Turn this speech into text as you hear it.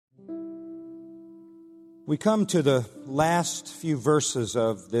We come to the last few verses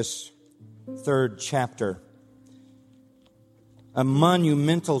of this third chapter, a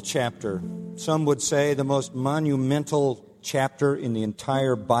monumental chapter. Some would say the most monumental chapter in the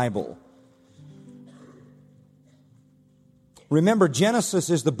entire Bible. Remember, Genesis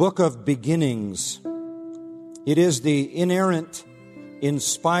is the book of beginnings. It is the inerrant,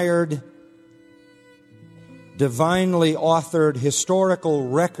 inspired, divinely authored historical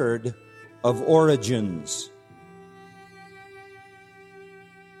record of origins.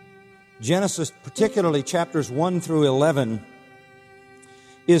 Genesis, particularly chapters 1 through 11,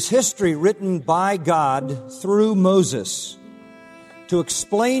 is history written by God through Moses to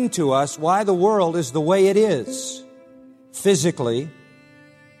explain to us why the world is the way it is, physically,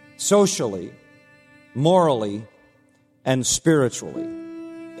 socially, morally, and spiritually.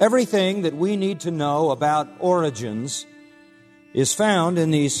 Everything that we need to know about origins is found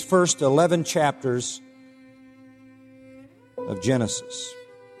in these first 11 chapters of Genesis.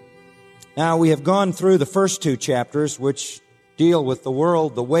 Now, we have gone through the first two chapters, which deal with the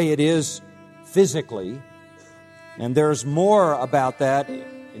world the way it is physically, and there's more about that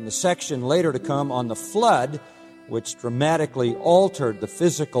in the section later to come on the flood, which dramatically altered the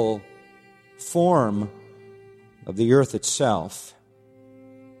physical form of the earth itself.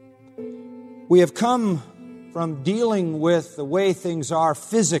 We have come from dealing with the way things are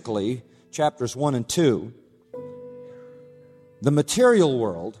physically, chapters 1 and 2, the material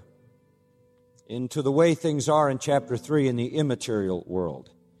world, into the way things are in chapter 3 in the immaterial world.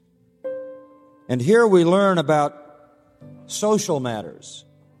 And here we learn about social matters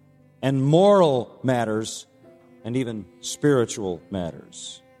and moral matters and even spiritual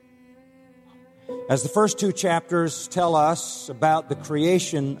matters. As the first two chapters tell us about the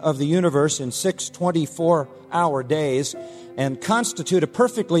creation of the universe in 6 24-hour days and constitute a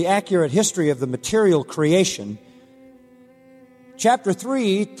perfectly accurate history of the material creation, chapter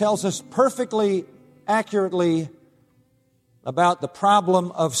 3 tells us perfectly accurately about the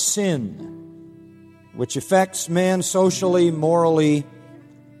problem of sin, which affects man socially, morally,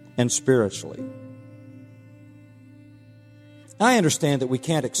 and spiritually. I understand that we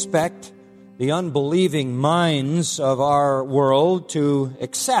can't expect the unbelieving minds of our world to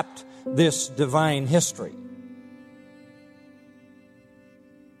accept this divine history.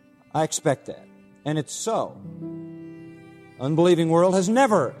 I expect that, and it's so. Unbelieving world has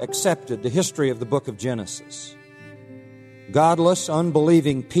never accepted the history of the book of Genesis. Godless,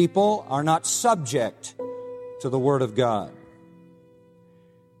 unbelieving people are not subject to the Word of God.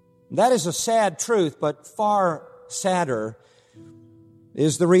 That is a sad truth, but far sadder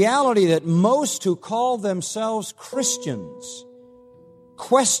is the reality that most who call themselves Christians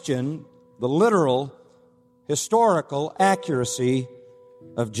question the literal, historical accuracy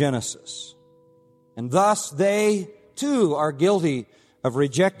of Genesis. And thus they, too, are guilty of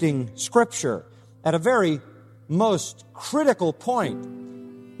rejecting Scripture at a very most critical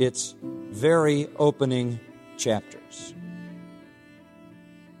point, its very opening chapters.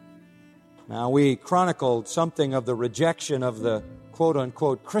 Now, we chronicled something of the rejection of the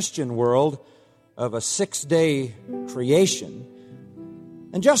quote-unquote Christian world of a 6-day creation.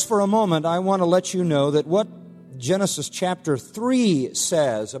 And just for a moment, I want to let you know that what Genesis chapter 3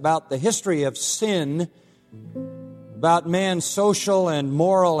 says about the history of sin, about man's social and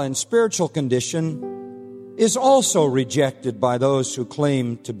moral and spiritual condition, is also rejected by those who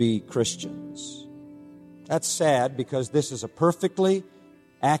claim to be Christians. That's sad because this is a perfectly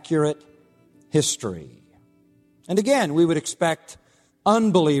accurate history. And again, we would expect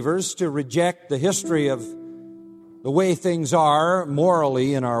unbelievers to reject the history of the way things are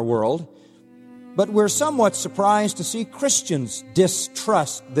morally in our world. But we're somewhat surprised to see Christians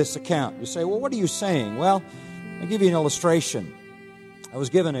distrust this account. You say, well, what are you saying? Well, I'll give you an illustration. I was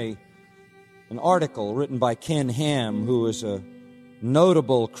given an article written by Ken Ham, who is a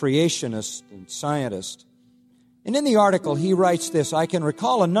notable creationist and scientist. And in the article, he writes this: I can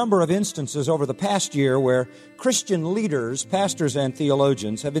recall a number of instances over the past year where Christian leaders, pastors and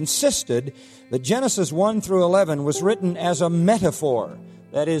theologians, have insisted that Genesis 1 through 11 was written as a metaphor,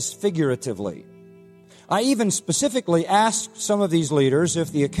 that is, figuratively. I even specifically asked some of these leaders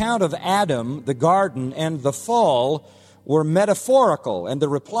if the account of Adam, the garden, and the fall were metaphorical, and the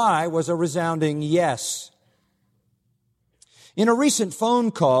reply was a resounding yes. In a recent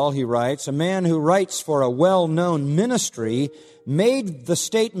phone call, he writes, a man who writes for a well-known ministry made the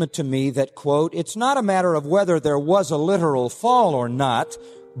statement to me that, quote, it's not a matter of whether there was a literal fall or not,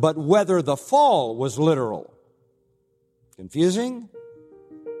 but whether the fall was literal. Confusing?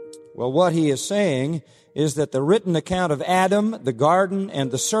 Well, what he is saying is that the written account of Adam, the garden,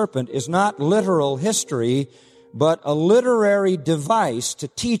 and the serpent is not literal history, but a literary device to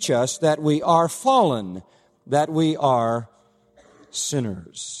teach us that we are fallen, that we are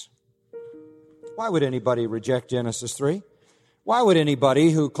sinners. Why would anybody reject Genesis 3? Why would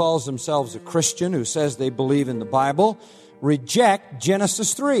anybody who calls themselves a Christian, who says they believe in the Bible, reject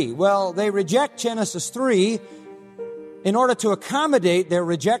Genesis 3? Well, they reject Genesis 3 in order to accommodate their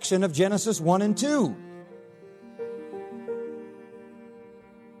rejection of Genesis 1 and 2.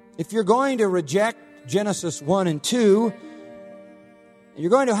 If you're going to reject Genesis 1 and 2, you're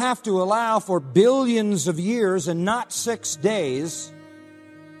going to have to allow for billions of years and not 6 days.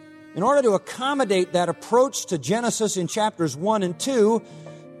 In order to accommodate that approach to Genesis in chapters 1 and 2,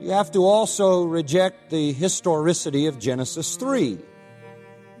 you have to also reject the historicity of Genesis 3.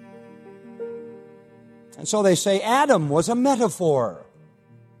 And so they say Adam was a metaphor,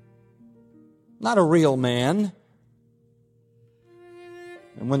 not a real man.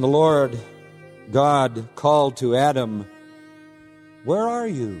 And when the Lord God called to Adam, "Where are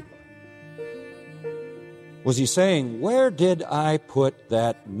you?" was he saying, "Where did I put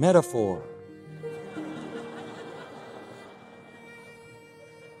that metaphor?"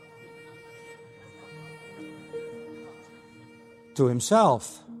 To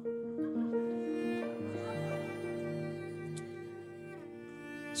himself.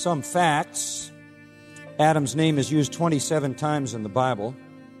 Some facts. Adam's name is used 27 times in the Bible.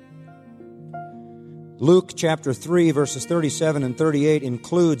 Luke chapter 3, verses 37 and 38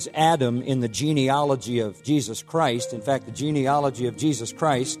 includes Adam in the genealogy of Jesus Christ. In fact, the genealogy of Jesus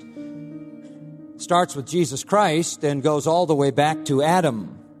Christ starts with Jesus Christ and goes all the way back to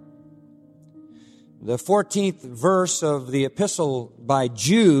Adam. The 14th verse of the epistle by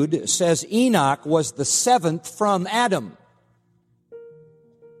Jude says Enoch was the 7th from Adam.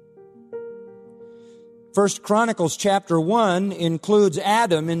 1 Chronicles chapter 1 includes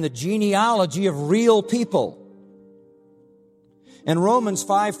Adam in the genealogy of real people. And Romans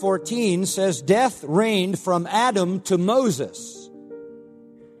 5:14 says death reigned from Adam to Moses.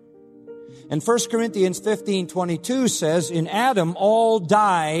 And 1 Corinthians 15:22 says, in Adam all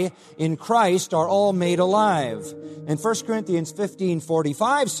die, in Christ are all made alive. And 1 Corinthians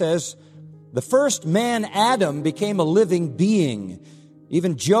 15:45 says, the first man, Adam, became a living being.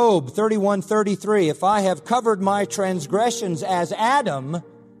 Even Job 31:33, if I have covered my transgressions as Adam,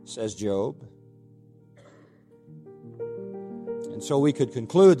 says Job. And so we could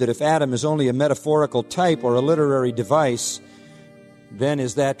conclude that if Adam is only a metaphorical type or a literary device, then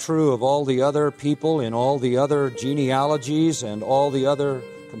is that true of all the other people in all the other genealogies and all the other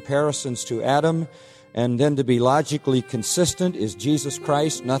comparisons to Adam? And then to be logically consistent, is Jesus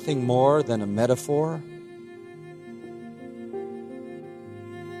Christ nothing more than a metaphor?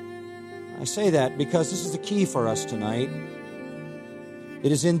 I say that because this is the key for us tonight.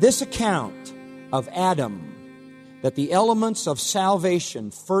 It is in this account of Adam that the elements of salvation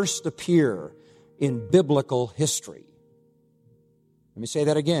first appear in biblical history. Let me say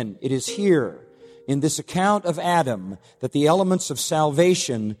that again. It is here, in this account of Adam, that the elements of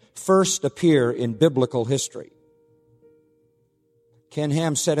salvation first appear in biblical history. Ken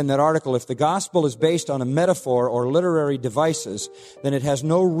Ham said in that article, if the gospel is based on a metaphor or literary devices, then it has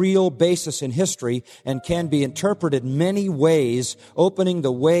no real basis in history and can be interpreted many ways, opening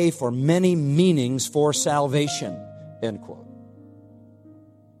the way for many meanings for salvation. End quote.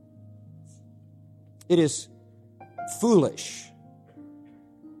 It is foolish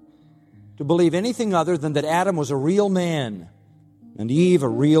to believe anything other than that Adam was a real man and Eve a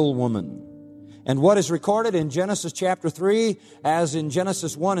real woman. And what is recorded in Genesis chapter 3, as in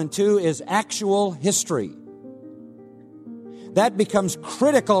Genesis 1 and 2, is actual history. That becomes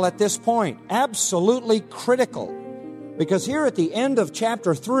critical at this point, absolutely critical. Because here at the end of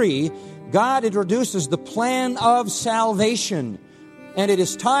chapter 3, God introduces the plan of salvation. And it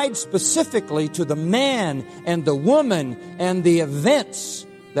is tied specifically to the man and the woman and the events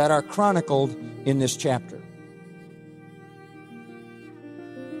that are chronicled in this chapter.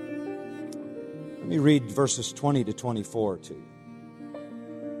 Let me read verses 20 to 24 to you.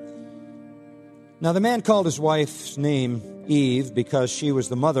 Now the man called his wife's name Eve because she was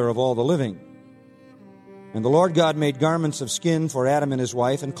the mother of all the living. And the Lord God made garments of skin for Adam and his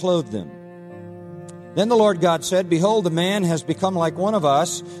wife and clothed them. Then the Lord God said, behold, the man has become like one of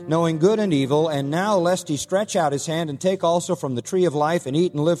us, knowing good and evil, and now lest he stretch out his hand and take also from the tree of life and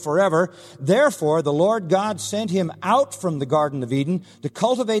eat and live forever. Therefore the Lord God sent him out from the Garden of Eden to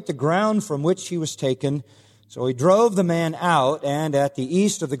cultivate the ground from which he was taken. So he drove the man out, and at the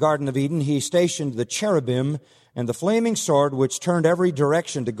east of the Garden of Eden he stationed the cherubim and the flaming sword which turned every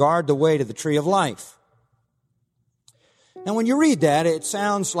direction to guard the way to the tree of life. Now, when you read that, it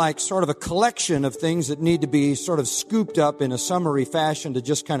sounds like sort of a collection of things that need to be sort of scooped up in a summary fashion to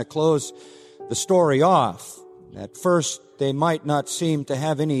just kind of close the story off. At first, they might not seem to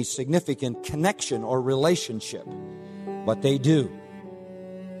have any significant connection or relationship, but they do.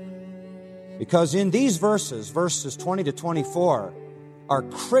 Because in these verses 20 to 24, are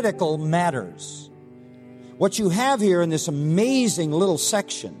critical matters. What you have here in this amazing little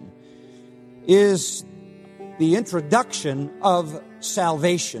section is the introduction of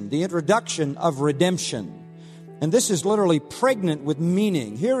salvation, the introduction of redemption. And this is literally pregnant with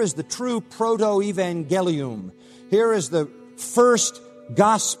meaning. Here is the true proto-evangelium. Here is the first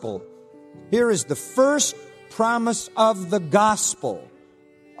gospel. Here is the first promise of the gospel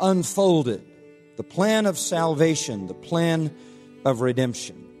unfolded. The plan of salvation, the plan of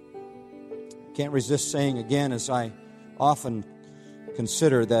redemption. I can't resist saying again, as I often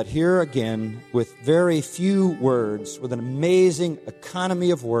consider, that here again, with very few words, with an amazing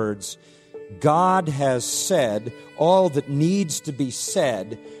economy of words, God has said all that needs to be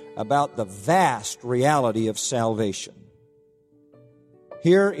said about the vast reality of salvation.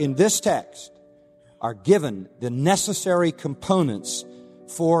 Here in this text are given the necessary components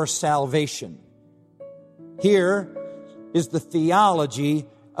for salvation. Here is the theology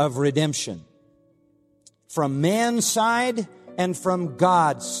of redemption. From man's side and from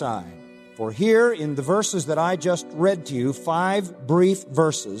God's side. For here in the verses that I just read to you, 5 brief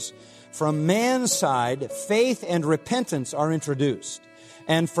verses, from man's side, faith and repentance are introduced.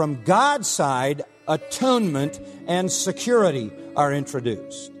 And from God's side, atonement and security are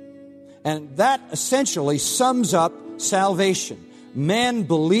introduced. And that essentially sums up salvation. Man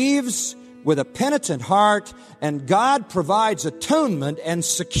believes with a penitent heart, and God provides atonement and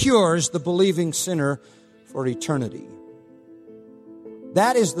secures the believing sinner for eternity.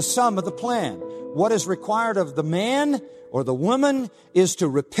 That is the sum of the plan. What is required of the man or the woman is to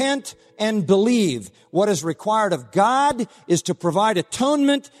repent and believe. What is required of God is to provide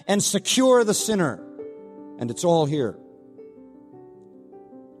atonement and secure the sinner. And it's all here.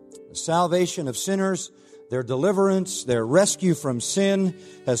 The salvation of sinners, their deliverance, their rescue from sin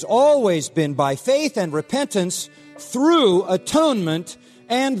has always been by faith and repentance through atonement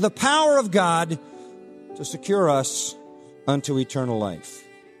and the power of God to secure us unto eternal life.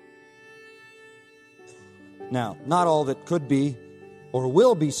 Now, not all that could be or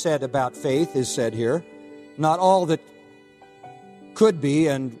will be said about faith is said here. Not all that could be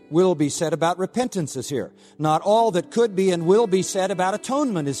and will be said about repentance is here. Not all that could be and will be said about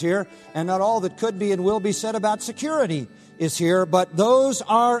atonement is here. And not all that could be and will be said about security is here. But those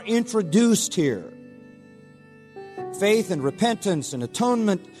are introduced here. Faith and repentance and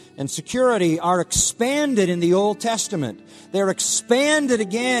atonement and security are expanded in the Old Testament. They're expanded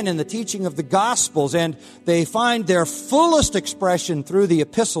again in the teaching of the Gospels, and they find their fullest expression through the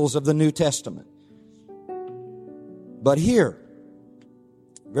epistles of the New Testament. But here,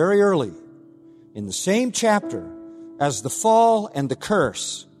 very early, in the same chapter as the fall and the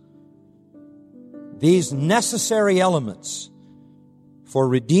curse, these necessary elements for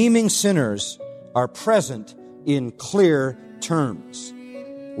redeeming sinners are present in clear terms.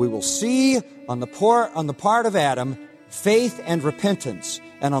 We will see on the part of Adam, faith and repentance,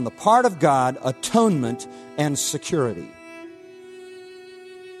 and on the part of God, atonement and security.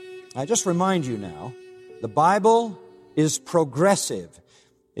 I just remind you now, the Bible is progressive.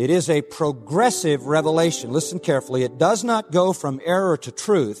 It is a progressive revelation. Listen carefully. It does not go from error to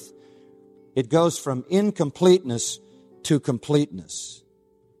truth. It goes from incompleteness to completeness.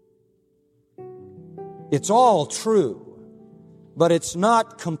 It's all true, but it's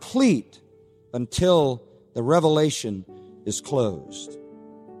not complete until the revelation is closed.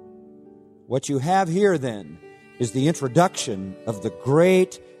 What you have here then is the introduction of the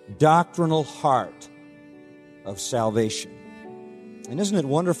great doctrinal heart of salvation. And isn't it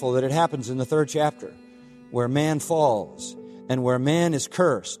wonderful that it happens in the 3rd chapter, where man falls and where man is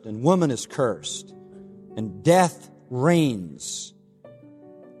cursed and woman is cursed and death reigns.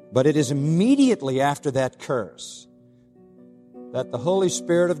 But it is immediately after that curse that the Holy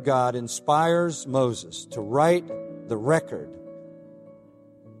Spirit of God inspires Moses to write the record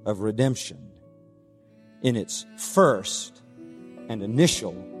of redemption in its first and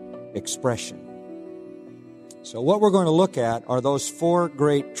initial expression. So what we're going to look at are those 4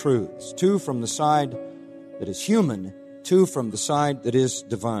 great truths, 2 from the side that is human, 2 from the side that is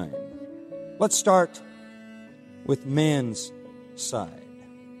divine. Let's start with man's side.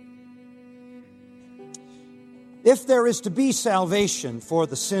 If there is to be salvation for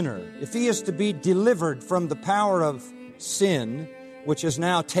the sinner, if he is to be delivered from the power of sin, which is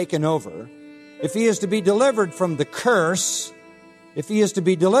now taken over, if he is to be delivered from the curse, if he is to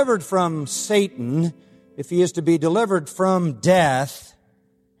be delivered from Satan, if he is to be delivered from death,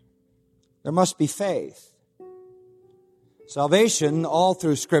 there must be faith. Salvation, all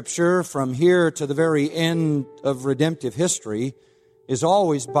through Scripture, from here to the very end of redemptive history, is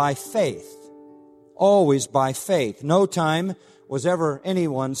always by faith. Always by faith. No time was ever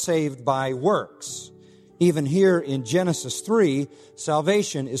anyone saved by works. Even here in Genesis 3,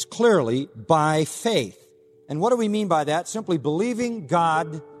 salvation is clearly by faith. And what do we mean by that? Simply believing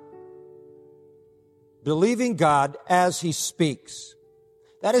God as He speaks.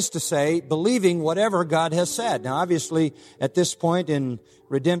 That is to say, believing whatever God has said. Now, obviously, at this point in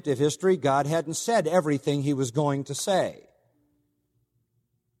redemptive history, God hadn't said everything He was going to say.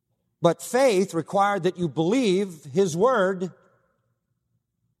 But faith required that you believe His Word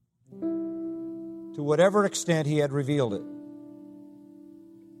to whatever extent He had revealed it.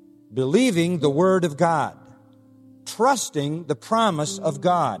 Believing the Word of God. Trusting the promise of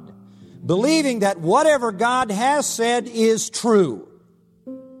God. Believing that whatever God has said is true.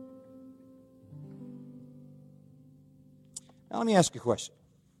 Now let me ask you a question.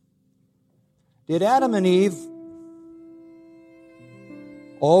 Did Adam and Eve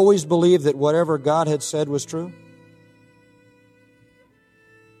always believe that whatever God had said was true?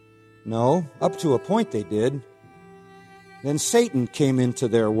 No, up to a point they did. Then Satan came into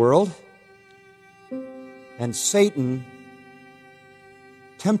their world, and Satan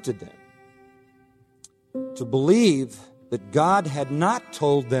tempted them to believe that God had not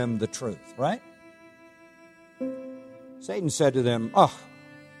told them the truth, right? Satan said to them,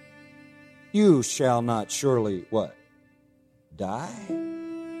 you shall not surely, what? Die?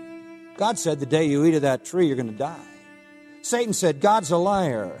 God said the day you eat of that tree, you're going to die. Satan said, God's a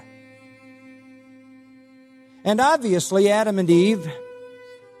liar. And obviously, Adam and Eve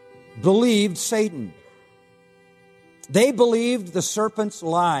believed Satan. They believed the serpent's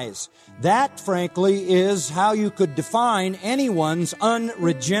lies. That, frankly, is how you could define anyone's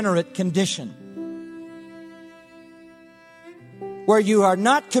unregenerate condition. Where you are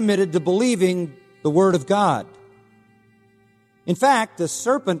not committed to believing the Word of God. In fact, the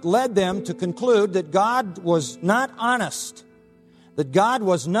serpent led them to conclude that God was not honest, that God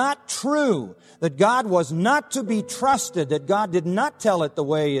was not true, that God was not to be trusted, that God did not tell it the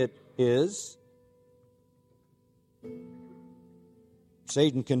way it is.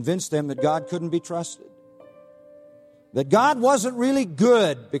 Satan convinced them that God couldn't be trusted. That God wasn't really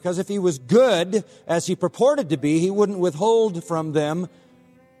good, because if He was good, as He purported to be, He wouldn't withhold from them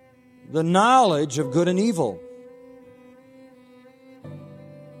the knowledge of good and evil.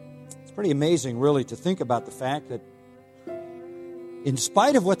 It's pretty amazing, really, to think about the fact that in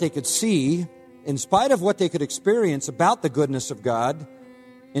spite of what they could see, in spite of what they could experience about the goodness of God,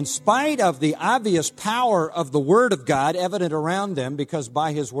 in spite of the obvious power of the Word of God evident around them, because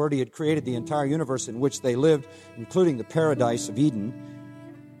by His Word He had created the entire universe in which they lived, including the paradise of Eden,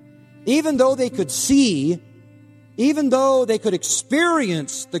 even though they could see, even though they could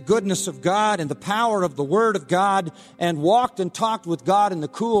experience the goodness of God and the power of the Word of God, and walked and talked with God in the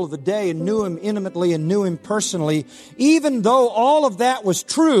cool of the day and knew Him intimately and knew Him personally, even though all of that was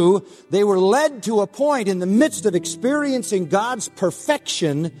true, they were led to a point in the midst of experiencing God's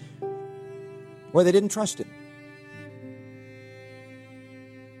perfection where they didn't trust Him.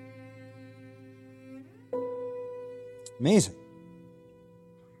 Amazing.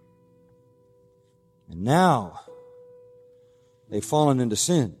 And now they've fallen into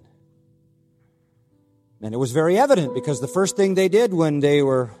sin. And it was very evident, because the first thing they did when they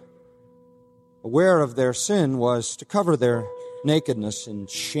were aware of their sin was to cover their nakedness and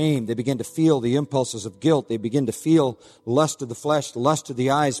shame. They began to feel the impulses of guilt. They began to feel lust of the flesh, lust of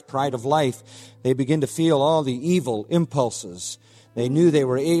the eyes, pride of life. They began to feel all the evil impulses. They knew they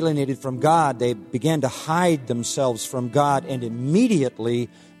were alienated from God. They began to hide themselves from God, and immediately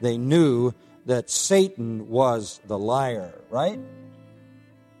they knew that Satan was the liar, right?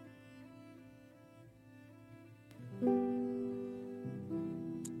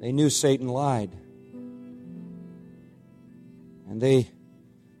 They knew Satan lied. And they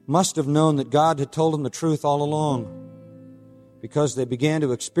must have known that God had told them the truth all along, because they began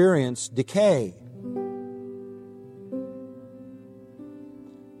to experience decay.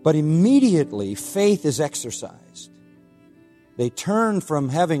 But immediately faith is exercised. They turn from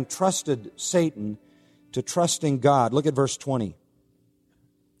having trusted Satan to trusting God. Look at verse 20.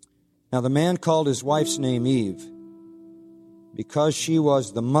 Now the man called his wife's name Eve, because she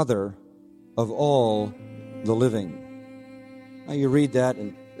was the mother of all the living. Now you read that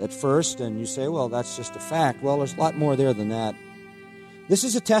at first and you say, well, that's just a fact. Well, there's a lot more there than that. This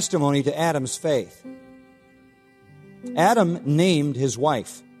is a testimony to Adam's faith. Adam named his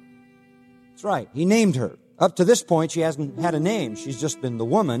wife. That's right, he named her. Up to this point, she hasn't had a name. She's just been the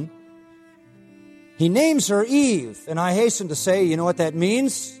woman. He names her Eve, and I hasten to say, you know what that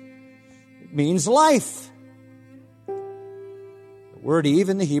means? It means life. The word Eve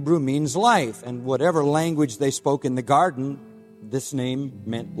in the Hebrew means life, and whatever language they spoke in the garden, this name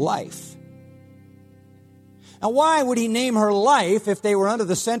meant life. Now, why would he name her life if they were under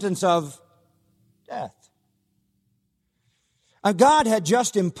the sentence of death? God had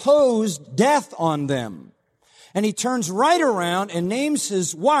just imposed death on them. And he turns right around and names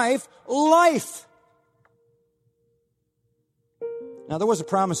his wife life. Now, there was a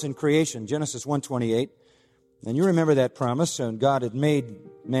promise in creation, Genesis 1:28. And you remember that promise. And God had made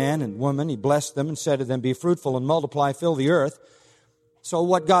man and woman. He blessed them and said to them, be fruitful and multiply, fill the earth. So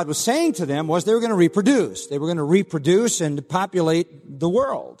what God was saying to them was they were going to reproduce. They were going to reproduce and populate the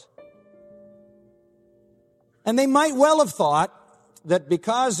world. And they might well have thought that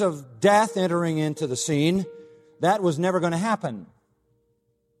because of death entering into the scene, that was never going to happen.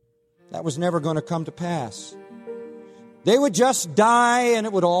 That was never going to come to pass. They would just die and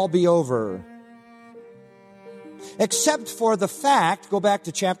it would all be over. Except for the fact, go back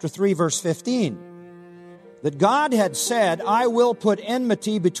to chapter 3, verse 15, that God had said, I will put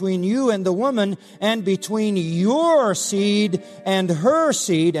enmity between you and the woman, and between your seed and her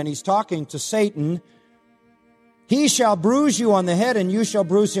seed. And he's talking to Satan. He shall bruise you on the head, and you shall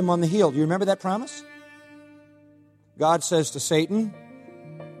bruise him on the heel. Do you remember that promise? God says to Satan,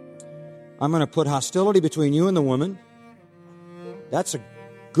 I'm going to put hostility between you and the woman. That's a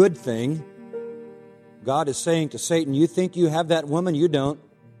good thing. God is saying to Satan, you think you have that woman? You don't.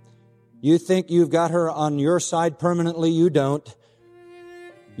 You think you've got her on your side permanently? You don't.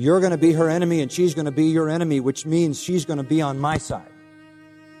 You're going to be her enemy and she's going to be your enemy, which means she's going to be on my side.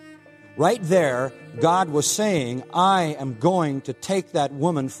 Right there, God was saying, I am going to take that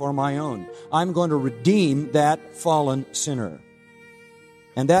woman for my own. I'm going to redeem that fallen sinner.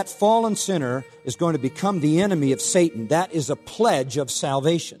 And that fallen sinner is going to become the enemy of Satan. That is a pledge of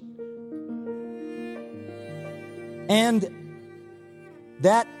salvation. And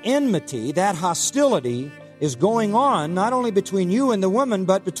that enmity, that hostility is going on not only between you and the woman,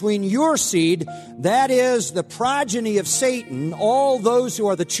 but between your seed, that is the progeny of Satan, all those who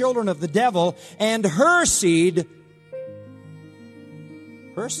are the children of the devil, and her seed.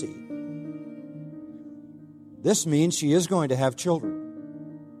 Her seed. This means she is going to have children.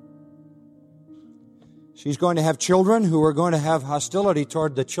 She's going to have children who are going to have hostility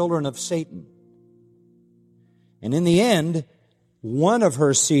toward the children of Satan. And in the end, one of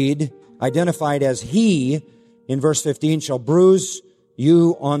her seed, identified as he, in verse 15, shall bruise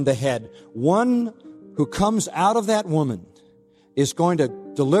you on the head. One who comes out of that woman is going to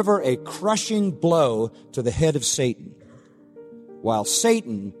deliver a crushing blow to the head of Satan, while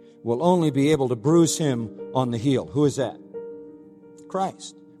Satan will only be able to bruise him on the heel. Who is that?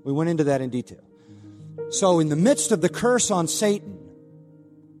 Christ. We went into that in detail. So in the midst of the curse on Satan,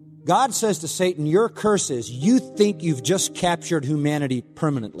 God says to Satan, your curse is you think you've just captured humanity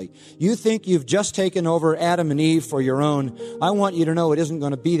permanently. You think you've just taken over Adam and Eve for your own. I want you to know it isn't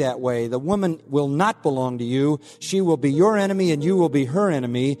going to be that way. The woman will not belong to you. She will be your enemy and you will be her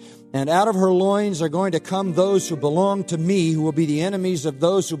enemy. And out of her loins are going to come those who belong to me, who will be the enemies of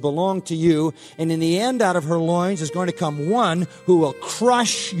those who belong to you. And in the end, out of her loins is going to come one who will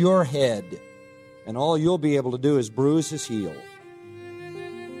crush your head. And all you'll be able to do is bruise his heel.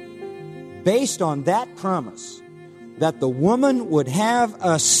 Based on that promise that the woman would have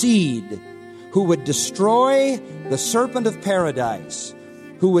a seed who would destroy the serpent of paradise,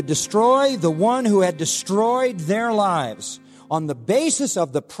 who would destroy the one who had destroyed their lives, on the basis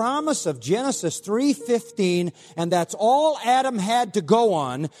of the promise of Genesis 3:15, and that's all Adam had to go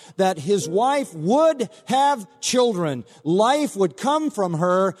on, that his wife would have children. Life would come from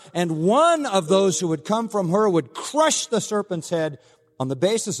her, and one of those who would come from her would crush the serpent's head. On the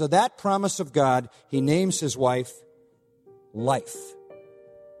basis of that promise of God, he names his wife Life.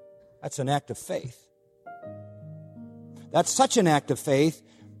 That's an act of faith. That's such an act of faith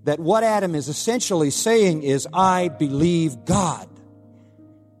that what Adam is essentially saying is, I believe God.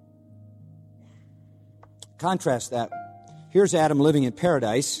 Contrast that. Here's Adam living in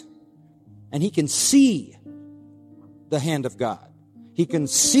paradise, and he can see the hand of God. He can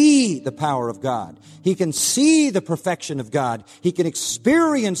see the power of God. He can see the perfection of God. He can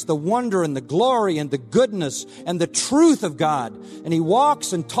experience the wonder and the glory and the goodness and the truth of God. And he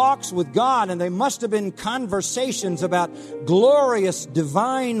walks and talks with God, and they must have been conversations about glorious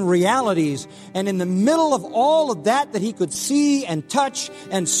divine realities. And in the middle of all of that he could see and touch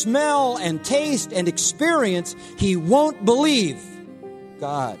and smell and taste and experience, he won't believe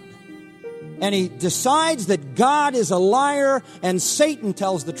God. And he decides that God is a liar and Satan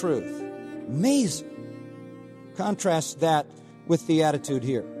tells the truth. Amazing. Contrast that with the attitude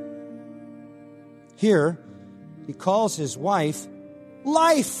here. Here, he calls his wife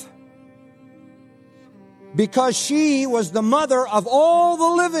life, because she was the mother of all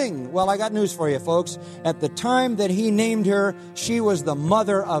the living. Well, I got news for you, folks. At the time that he named her, she was the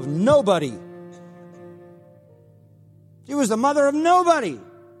mother of nobody. She was the mother of nobody.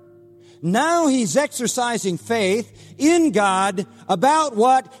 Now he's exercising faith in God about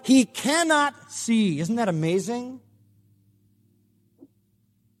what he cannot see. Isn't that amazing?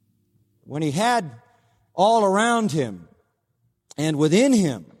 When he had all around him and within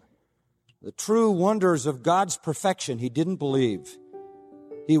him the true wonders of God's perfection, he didn't believe.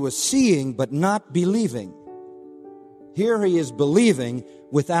 He was seeing but not believing. Here he is believing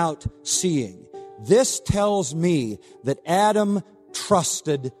without seeing. This tells me that Adam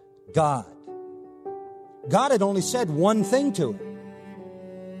trusted God. God had only said one thing to him.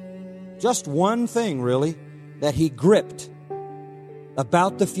 Just one thing, really, that he gripped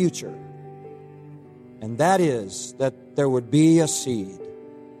about the future. And that is that there would be a seed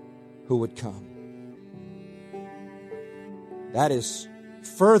who would come. That is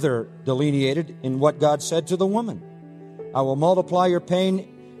further delineated in what God said to the woman. I will multiply your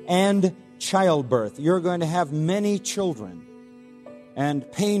pain and childbirth. You're going to have many children, and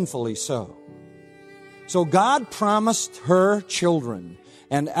painfully so. So God promised her children,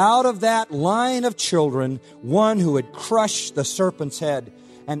 and out of that line of children, one who would crush the serpent's head.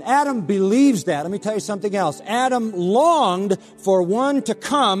 And Adam believes that. Let me tell you something else. Adam longed for one to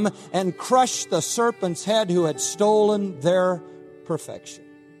come and crush the serpent's head who had stolen their perfection.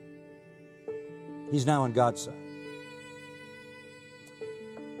 He's now on God's side.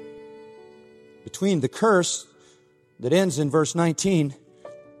 Between the curse that ends in verse 19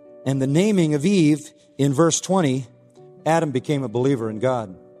 and the naming of Eve in verse 20, Adam became a believer in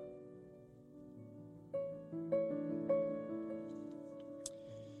God.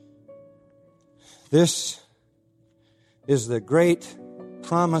 This is the great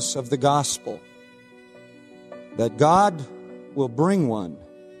promise of the gospel, that God will bring one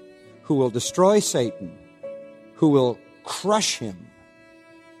who will destroy Satan, who will crush him,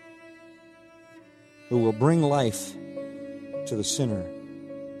 who will bring life to the sinner.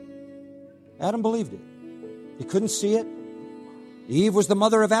 Adam believed it. He couldn't see it. Eve was the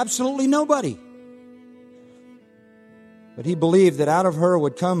mother of absolutely nobody. But he believed that out of her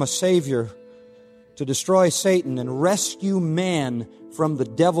would come a Savior to destroy Satan and rescue man from the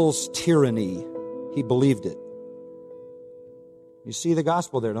devil's tyranny. He believed it. You see the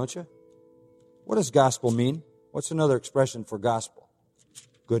gospel there, don't you? What does gospel mean? What's another expression for gospel?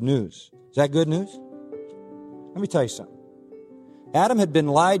 Good news. Is that good news? Let me tell you something. Adam had been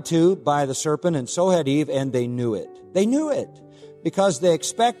lied to by the serpent, and so had Eve, and they knew it. They knew it because they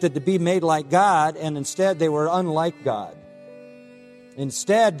expected to be made like God, and instead they were unlike God.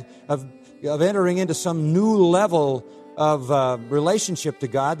 Instead of entering into some new level of relationship to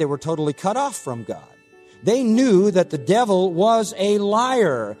God, they were totally cut off from God. They knew that the devil was a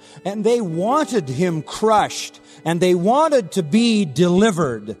liar, and they wanted him crushed, and they wanted to be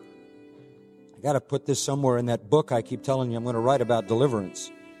delivered. I got to put this somewhere in that book I keep telling you I'm going to write about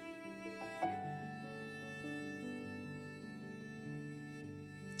deliverance.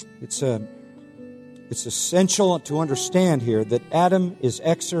 It's essential to understand here that Adam is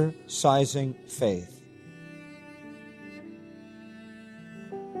exercising faith.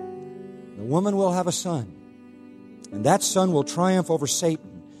 The woman will have a son, and that son will triumph over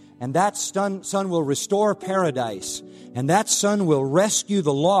Satan, and that son will restore paradise, and that son will rescue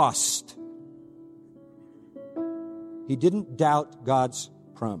the lost. He didn't doubt God's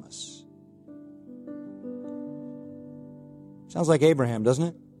promise. Sounds like Abraham, doesn't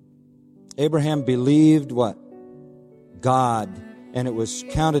it? Abraham believed what? God, and it was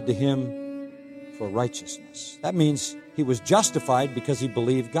counted to him for righteousness. That means he was justified because he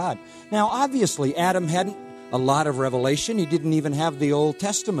believed God. Now, obviously, Adam hadn't a lot of revelation. He didn't even have the Old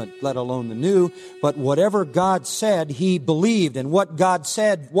Testament, let alone the New. But whatever God said, he believed. And what God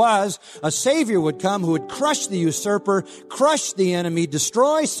said was a Savior would come who would crush the usurper, crush the enemy,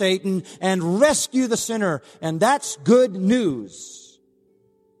 destroy Satan, and rescue the sinner. And that's good news.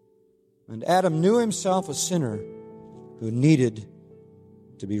 And Adam knew himself a sinner who needed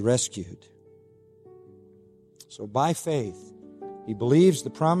to be rescued. So by faith, he believes the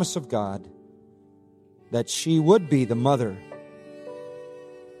promise of God that she would be the mother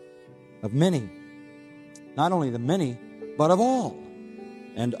of many. Not only the many, but of all.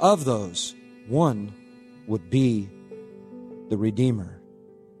 And of those, one would be the Redeemer.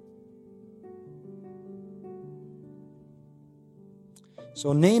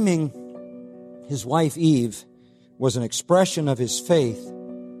 So naming his wife Eve was an expression of his faith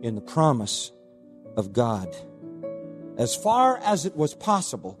in the promise of God. As far as it was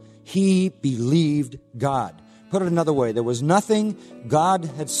possible, he believed God. Put it another way, there was nothing God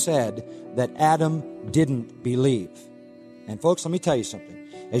had said that Adam didn't believe. And folks, let me tell you something.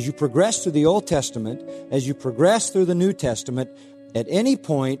 As you progress through the Old Testament, as you progress through the New Testament, at any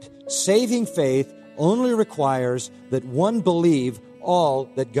point, saving faith only requires that one believe all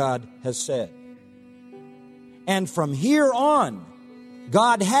that God has said. And from here on,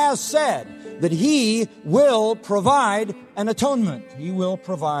 God has said that He will provide an atonement. He will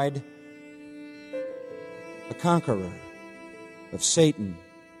provide a conqueror of Satan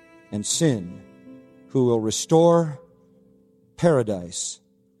and sin who will restore paradise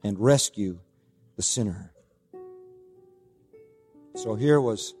and rescue the sinner. So here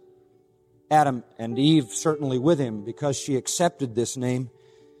was Adam and Eve, certainly with him, because she accepted this name.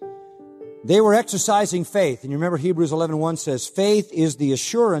 They were exercising faith. And you remember Hebrews 11:1 says, faith is the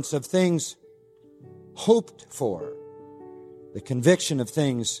assurance of things hoped for, the conviction of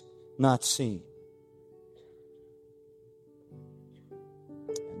things not seen.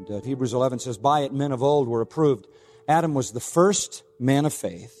 And Hebrews 11 says, by it men of old were approved. Adam was the first man of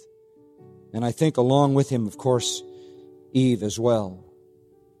faith. And I think along with him, of course, Eve as well.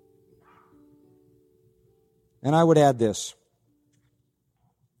 And I would add this.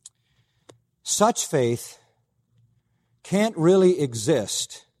 Such faith can't really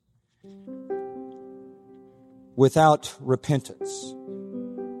exist without repentance.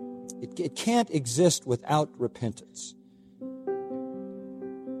 It can't exist without repentance.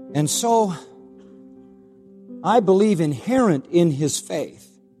 And so, I believe inherent in his faith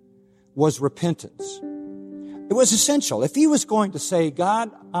was repentance. It was essential. If he was going to say,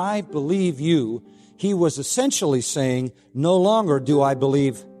 God, I believe you, he was essentially saying, no longer do I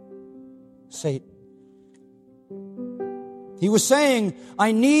believe Satan. He was saying,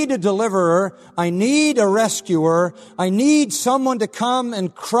 I need a deliverer, I need a rescuer, I need someone to come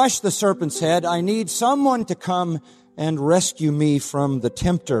and crush the serpent's head, I need someone to come and rescue me from the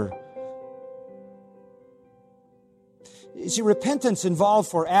tempter. You see, repentance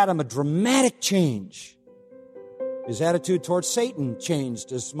involved for Adam a dramatic change. His attitude toward Satan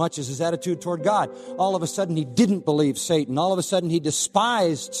changed as much as his attitude toward God. All of a sudden, he didn't believe Satan. All of a sudden, he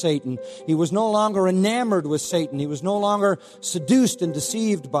despised Satan. He was no longer enamored with Satan. He was no longer seduced and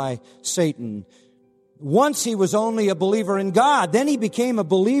deceived by Satan. Once he was only a believer in God. Then he became a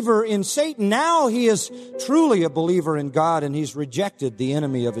believer in Satan. Now he is truly a believer in God, and he's rejected the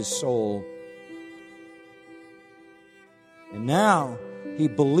enemy of his soul. And now he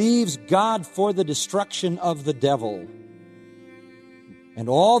believes God for the destruction of the devil. And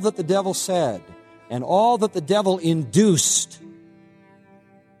all that the devil said, and all that the devil induced,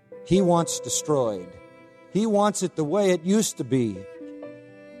 he wants destroyed. He wants it the way it used to be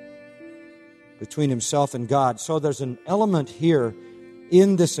between himself and God. So there's an element here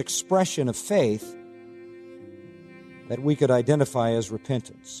in this expression of faith that we could identify as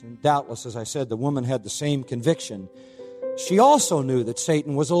repentance. And doubtless, as I said, the woman had the same conviction. She also knew that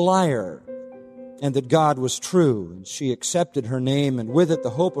Satan was a liar and that God was true. And she accepted her name, and with it the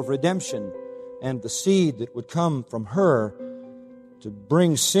hope of redemption and the seed that would come from her to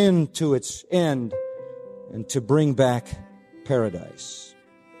bring sin to its end and to bring back paradise.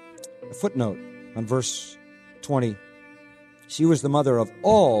 A footnote on verse 20. She was the mother of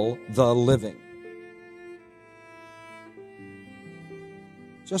all the living.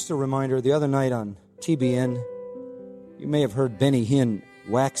 Just a reminder, the other night on TBN, you may have heard Benny Hinn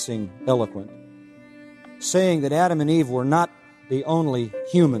waxing eloquent, saying that Adam and Eve were not the only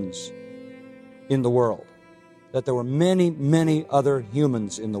humans in the world, that there were many, many other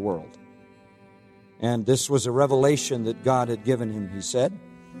humans in the world. And this was a revelation that God had given him, he said,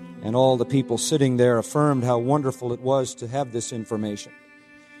 and all the people sitting there affirmed how wonderful it was to have this information.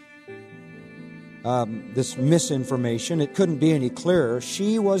 This misinformation, it couldn't be any clearer.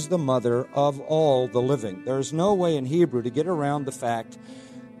 She was the mother of all the living. There's no way in Hebrew to get around the fact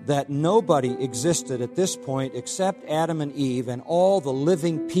that nobody existed at this point except Adam and Eve, and all the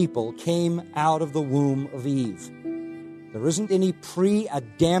living people came out of the womb of Eve. There isn't any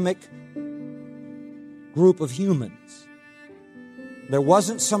pre-Adamic group of humans. There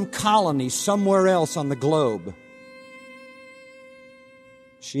wasn't some colony somewhere else on the globe.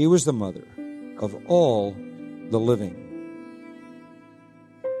 She was the mother of all the living.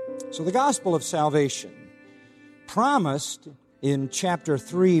 So the gospel of salvation, promised in chapter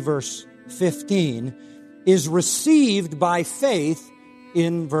 3, verse 15, is received by faith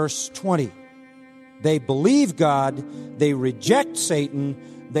in verse 20. They believe God, they reject Satan,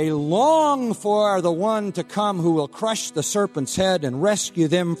 they long for the one to come who will crush the serpent's head and rescue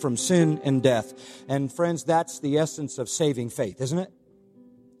them from sin and death. And friends, that's the essence of saving faith, isn't it?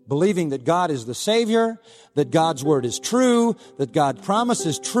 Believing that God is the Savior, that God's Word is true, that God's promise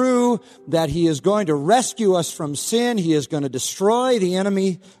is true, that He is going to rescue us from sin, He is going to destroy the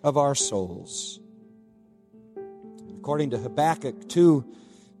enemy of our souls. According to Habakkuk 2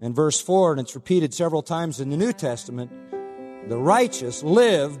 and verse 4, and it's repeated several times in the New Testament, the righteous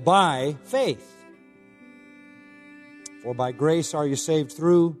live by faith. For by grace are you saved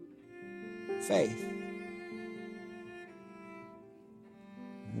through faith.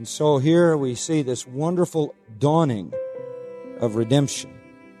 And so here we see this wonderful dawning of redemption.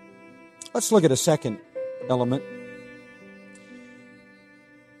 Let's look at a second element.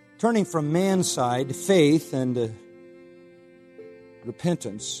 Turning from man's side, faith and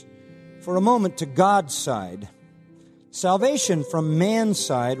repentance, for a moment to God's side. Salvation from man's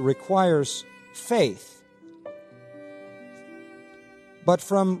side requires faith. But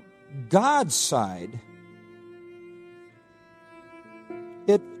from God's side,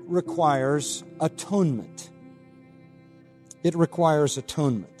 it requires atonement. It requires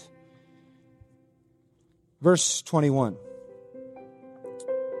atonement. Verse 21.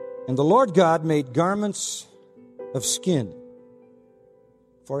 And the Lord God made garments of skin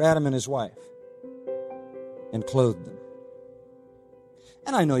for Adam and his wife and clothed them.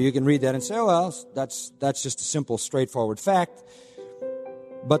 And I know you can read that and say, oh, well, that's just a simple, straightforward fact.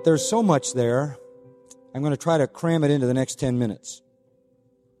 But there's so much there, I'm going to try to cram it into the next 10 minutes.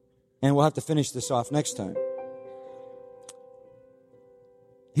 And we'll have to finish this off next time.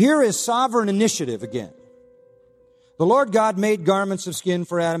 Here is sovereign initiative again. The Lord God made garments of skin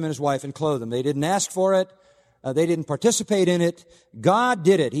for Adam and his wife and clothed them. They didn't ask for it. They didn't participate in it. God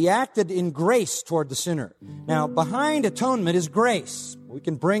did it. He acted in grace toward the sinner. Now, behind atonement is grace. We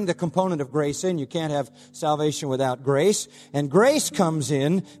can bring the component of grace in. You can't have salvation without grace. And grace comes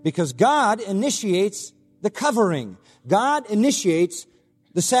in because God initiates the covering. God initiates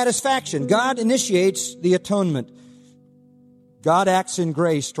the satisfaction. God initiates the atonement. God acts in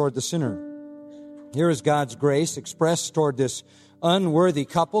grace toward the sinner. Here is God's grace expressed toward this unworthy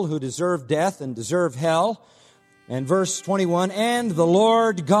couple who deserve death and deserve hell. And verse 21, and the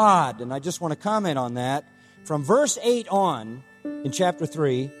Lord God. And I just want to comment on that. From verse 8 on, in chapter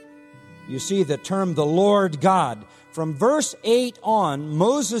 3, you see the term the Lord God. From verse 8 on,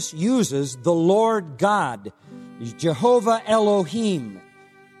 Moses uses the Lord God. Jehovah Elohim.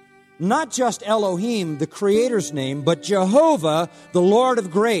 Not just Elohim, the Creator's name, but Jehovah, the Lord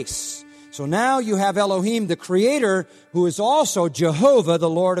of grace. So now you have Elohim, the Creator, who is also Jehovah, the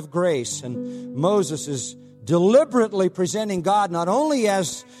Lord of grace. And Moses is deliberately presenting God not only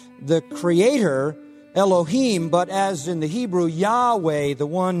as the Creator, Elohim, but as in the Hebrew, Yahweh, the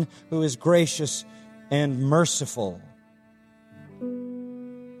one who is gracious and merciful.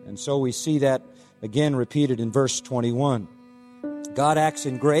 And so we see that again repeated in verse 21. God acts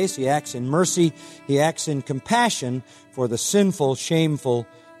in grace, He acts in mercy, He acts in compassion for the sinful, shameful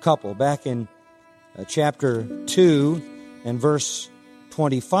couple. Back in chapter 2 and verse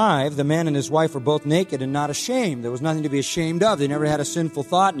 25, the man and his wife were both naked and not ashamed. There was nothing to be ashamed of. They never had a sinful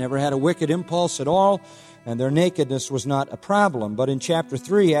thought, never had a wicked impulse at all, and their nakedness was not a problem. But in chapter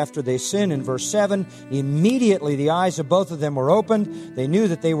 3, after they sinned, in verse 7, immediately the eyes of both of them were opened. They knew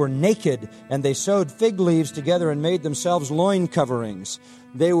that they were naked, and they sewed fig leaves together and made themselves loin coverings.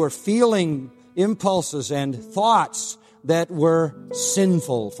 They were feeling impulses and thoughts that were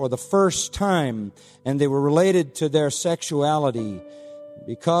sinful for the first time, and they were related to their sexuality.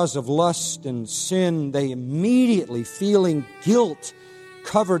 Because of lust and sin, they immediately, feeling guilt,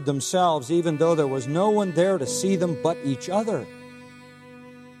 covered themselves, even though there was no one there to see them but each other.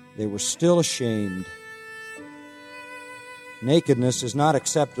 They were still ashamed. Nakedness is not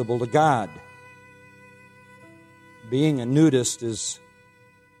acceptable to God. Being a nudist is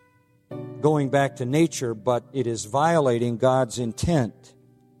going back to nature, but it is violating God's intent.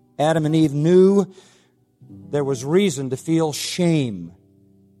 Adam and Eve knew there was reason to feel shame.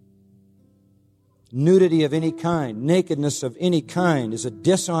 Nudity of any kind, nakedness of any kind is a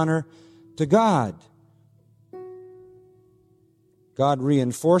dishonor to God. God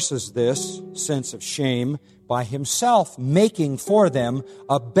reinforces this sense of shame by Himself making for them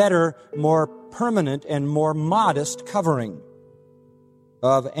a better, more permanent, and more modest covering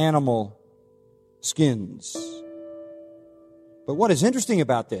of animal skins. But what is interesting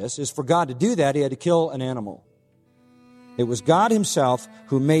about this is for God to do that, He had to kill an animal. It was God Himself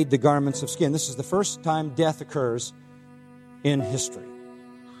who made the garments of skin. This is the first time death occurs in history.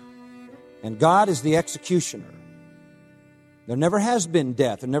 And God is the executioner. There never has been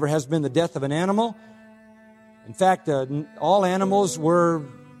death. There never has been the death of an animal. In fact, all animals were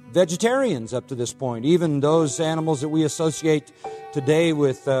vegetarians up to this point, even those animals that we associate today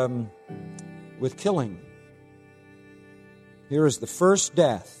with killing. Here is the first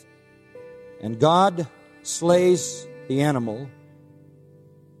death. And God slays the animal,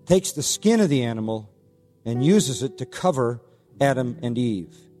 takes the skin of the animal, and uses it to cover Adam and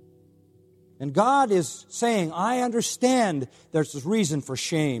Eve. And God is saying, I understand there's reason for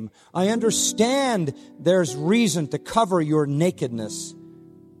shame. I understand there's reason to cover your nakedness.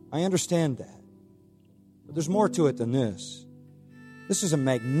 I understand that. But there's more to it than this. This is a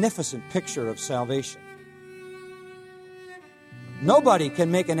magnificent picture of salvation. Nobody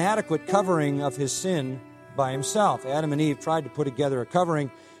can make an adequate covering of his sin by himself. Adam and Eve tried to put together a covering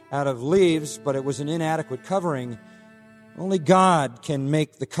out of leaves, but it was an inadequate covering. Only God can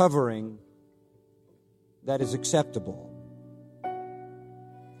make the covering that is acceptable.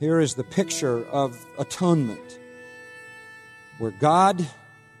 Here is the picture of atonement, where God,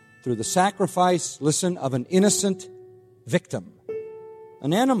 through the sacrifice, listen, of an innocent victim,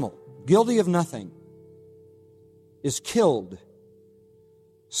 an animal guilty of nothing, is killed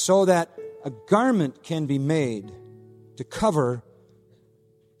so that a garment can be made to cover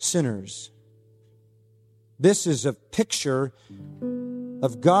sinners. This is a picture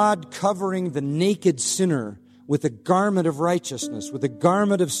of God covering the naked sinner with a garment of righteousness, with a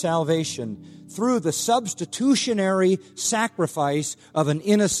garment of salvation, through the substitutionary sacrifice of an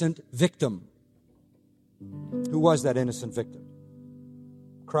innocent victim. Who was that innocent victim?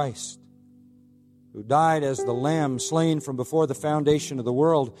 Christ, who died as the lamb slain from before the foundation of the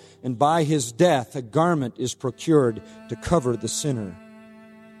world, and by His death a garment is procured to cover the sinner.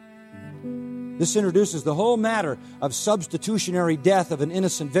 This introduces the whole matter of substitutionary death of an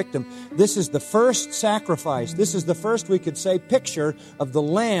innocent victim. This is the first sacrifice. This is the first, we could say, picture of the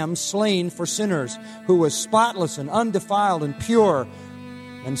Lamb slain for sinners, who was spotless and undefiled and pure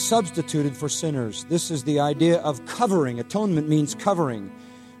and substituted for sinners. This is the idea of covering. Atonement means covering.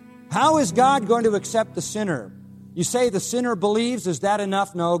 How is God going to accept the sinner? You say the sinner believes. Is that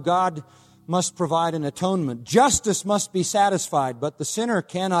enough? No, God must provide an atonement. Justice must be satisfied, but the sinner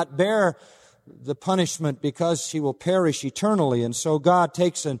cannot bear the punishment because she will perish eternally. And so God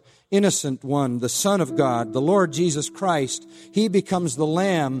takes an innocent one, the Son of God, the Lord Jesus Christ. He becomes the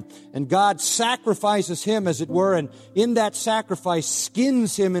Lamb, and God sacrifices Him, as it were, and in that sacrifice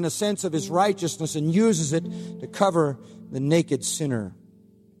skins Him in a sense of His righteousness and uses it to cover the naked sinner.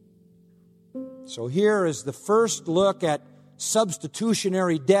 So here is the first look at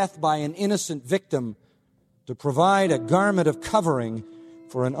substitutionary death by an innocent victim to provide a garment of covering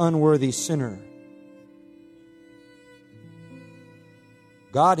for an unworthy sinner.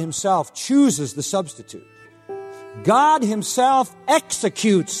 God Himself chooses the substitute. God Himself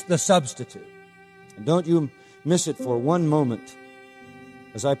executes the substitute. And don't you miss it for one moment.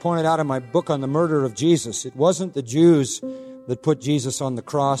 As I pointed out in my book on the murder of Jesus, it wasn't the Jews that put Jesus on the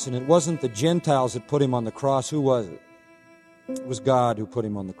cross, and it wasn't the Gentiles that put Him on the cross. Who was it? It was God who put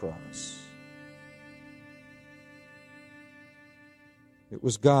Him on the cross. It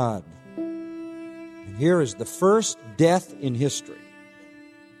was God. And here is the first death in history.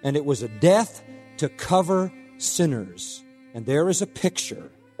 And it was a death to cover sinners. And there is a picture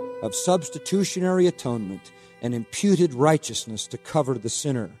of substitutionary atonement and imputed righteousness to cover the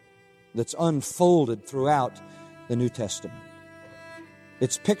sinner that's unfolded throughout the New Testament.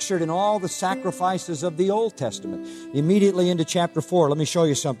 It's pictured in all the sacrifices of the Old Testament. Immediately into chapter 4, let me show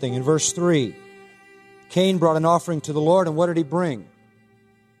you something. In verse 3, Cain brought an offering to the Lord, and what did he bring?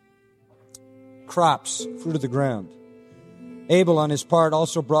 Crops, fruit of the ground. Abel, on his part,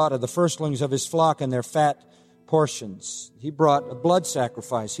 also brought of the firstlings of his flock and their fat portions. He brought a blood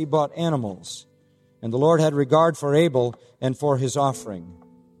sacrifice. He brought animals. And the Lord had regard for Abel and for his offering.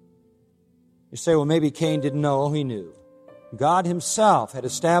 You say, well, maybe Cain didn't know. Oh, he knew. God Himself had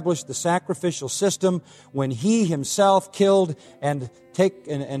established the sacrificial system when He Himself killed and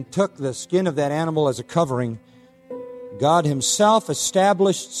took the skin of that animal as a covering. God Himself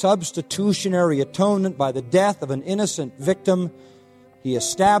established substitutionary atonement by the death of an innocent victim. He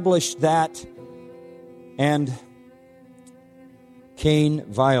established that, and Cain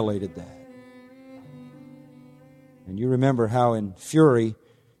violated that. And you remember how in fury,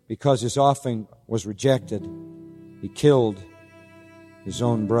 because his offering was rejected, he killed his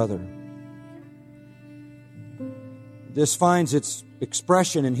own brother. This finds its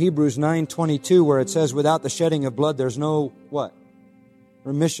expression in Hebrews 9:22, where it says, without the shedding of blood, there's no, what?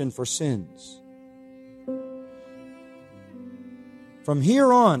 Remission for sins. From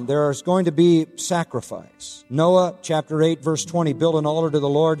here on, there is going to be sacrifice. Noah, chapter 8, verse 20, built an altar to the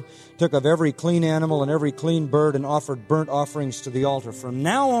Lord, took of every clean animal and every clean bird, and offered burnt offerings to the altar. From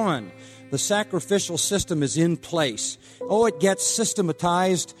now on, the sacrificial system is in place. Oh, it gets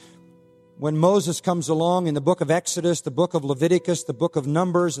systematized when Moses comes along in the book of Exodus, the book of Leviticus, the book of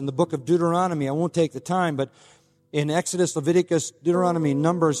Numbers, and the book of Deuteronomy. I won't take the time, but in Exodus, Leviticus, Deuteronomy,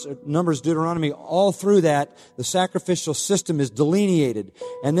 Numbers, Deuteronomy, all through that, the sacrificial system is delineated.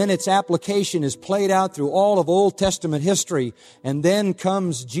 And then its application is played out through all of Old Testament history. And then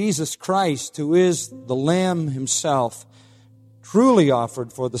comes Jesus Christ, who is the Lamb Himself, truly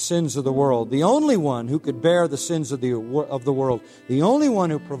offered for the sins of the world. The only one who could bear the sins of the world. The only one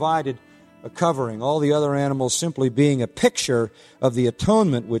who provided a covering. All the other animals simply being a picture of the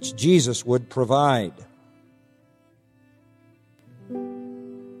atonement which Jesus would provide.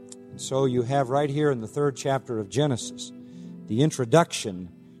 So you have right here in the 3rd chapter of Genesis the introduction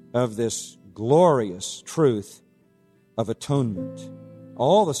of this glorious truth of atonement.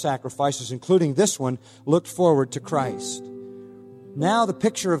 All the sacrifices, including this one, looked forward to Christ. Now the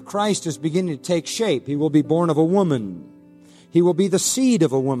picture of Christ is beginning to take shape. He will be born of a woman. He will be the seed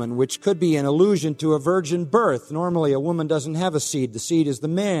of a woman, which could be an allusion to a virgin birth. Normally, a woman doesn't have a seed. The seed is the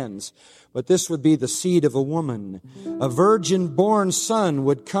man's. But this would be the seed of a woman. A virgin-born son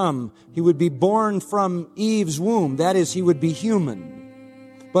would come. He would be born from Eve's womb. That is, he would be human.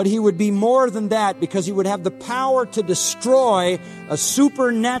 But he would be more than that, because he would have the power to destroy a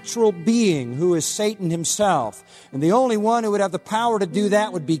supernatural being who is Satan himself. And the only one who would have the power to do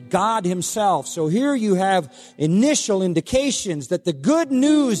that would be God Himself. So here you have initial indications that the good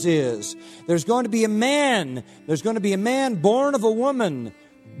news is there's going to be a man. There's going to be a man born of a woman,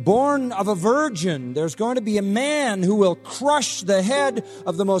 born of a virgin. There's going to be a man who will crush the head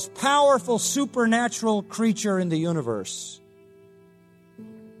of the most powerful supernatural creature in the universe.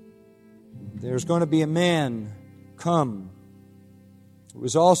 There's going to be a man come. It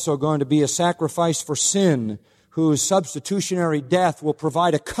was also going to be a sacrifice for sin, whose substitutionary death will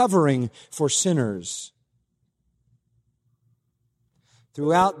provide a covering for sinners.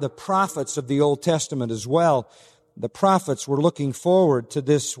 Throughout the prophets of the Old Testament as well, the prophets were looking forward to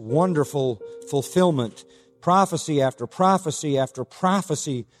this wonderful fulfillment. Prophecy after prophecy after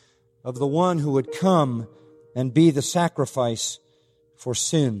prophecy of the one who would come and be the sacrifice for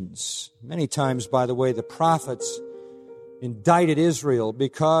sins. Many times, by the way, the prophets indicted Israel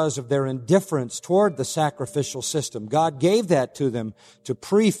because of their indifference toward the sacrificial system. God gave that to them to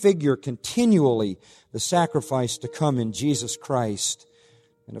prefigure continually the sacrifice to come in Jesus Christ.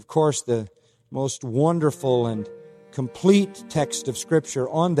 And of course, the most wonderful and complete text of Scripture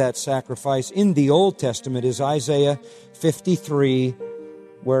on that sacrifice in the Old Testament is Isaiah 53,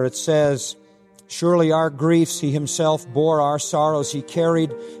 where it says, "Surely our griefs He Himself bore, our sorrows He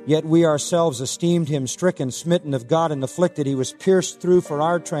carried, yet we ourselves esteemed Him stricken, smitten of God, and afflicted. He was pierced through for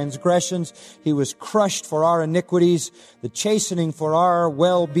our transgressions. He was crushed for our iniquities. The chastening for our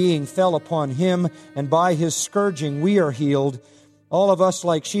well-being fell upon Him, and by His scourging we are healed. All of us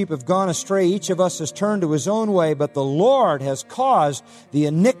like sheep have gone astray. Each of us has turned to his own way, but the Lord has caused the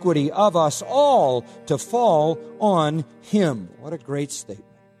iniquity of us all to fall on Him." What a great statement.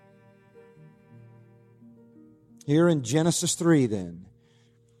 Here in Genesis 3, then,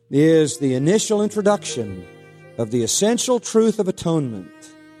 is the initial introduction of the essential truth of atonement.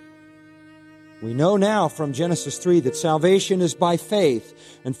 We know now from Genesis 3 that salvation is by faith,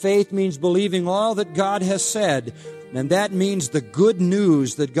 and faith means believing all that God has said, and that means the good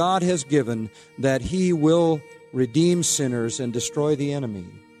news that God has given, that He will redeem sinners and destroy the enemy.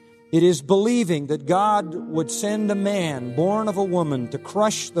 It is believing that God would send a man born of a woman to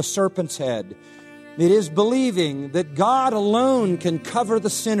crush the serpent's head. It is believing that God alone can cover the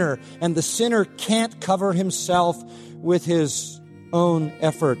sinner, and the sinner can't cover himself with his own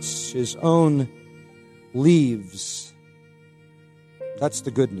efforts, his own leaves. That's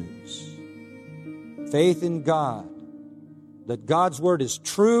the good news. Faith in God, that God's Word is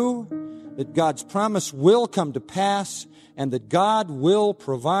true, that God's promise will come to pass, and that God will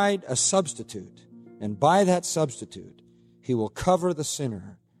provide a substitute. And by that substitute, He will cover the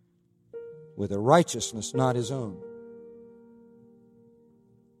sinner with a righteousness not his own.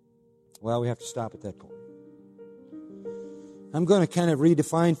 Well, we have to stop at that point. I'm going to kind of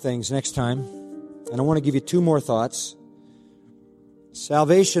redefine things next time, and I want to give you two more thoughts.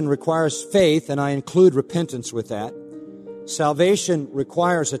 Salvation requires faith, and I include repentance with that. Salvation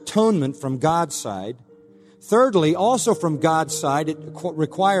requires atonement from God's side. Thirdly, also from God's side, it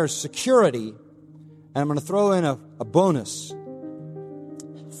requires security. And I'm going to throw in a bonus.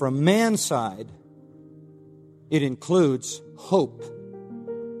 From man's side, it includes hope.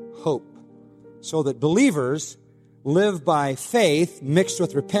 Hope. So that believers live by faith mixed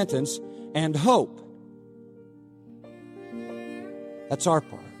with repentance and hope. That's our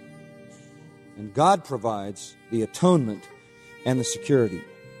part. And God provides the atonement and the security.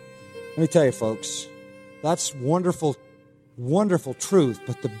 Let me tell you, folks, that's wonderful, wonderful truth,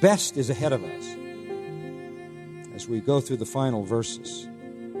 but the best is ahead of us as we go through the final verses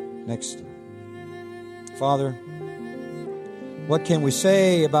next time. Father, what can we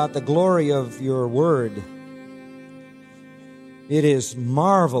say about the glory of your word? It is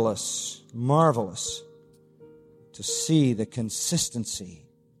marvelous, marvelous to see the consistency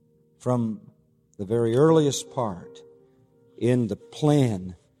from the very earliest part in the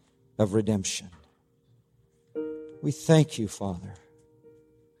plan of redemption. We thank you, Father,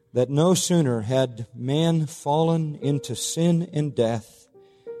 that no sooner had man fallen into sin and death,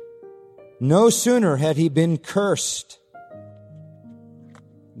 no sooner had he been cursed,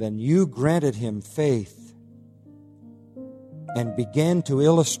 than you granted him faith and began to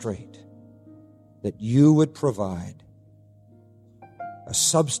illustrate that you would provide a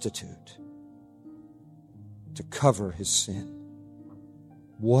substitute to cover his sin.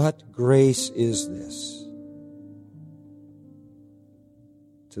 What grace is this?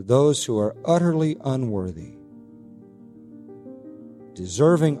 To those who are utterly unworthy,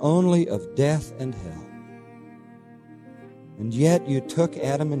 deserving only of death and hell. And yet you took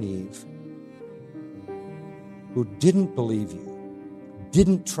Adam and Eve, who didn't believe you,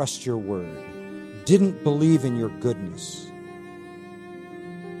 didn't trust your word, didn't believe in your goodness,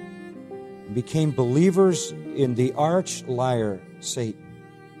 and became believers in the arch liar, Satan.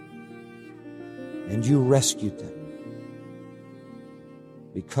 And you rescued them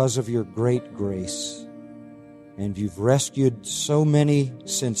because of your great grace. And you've rescued so many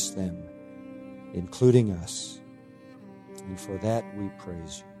since then, including us. And for that we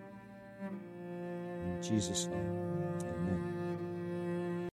praise you. In Jesus' name.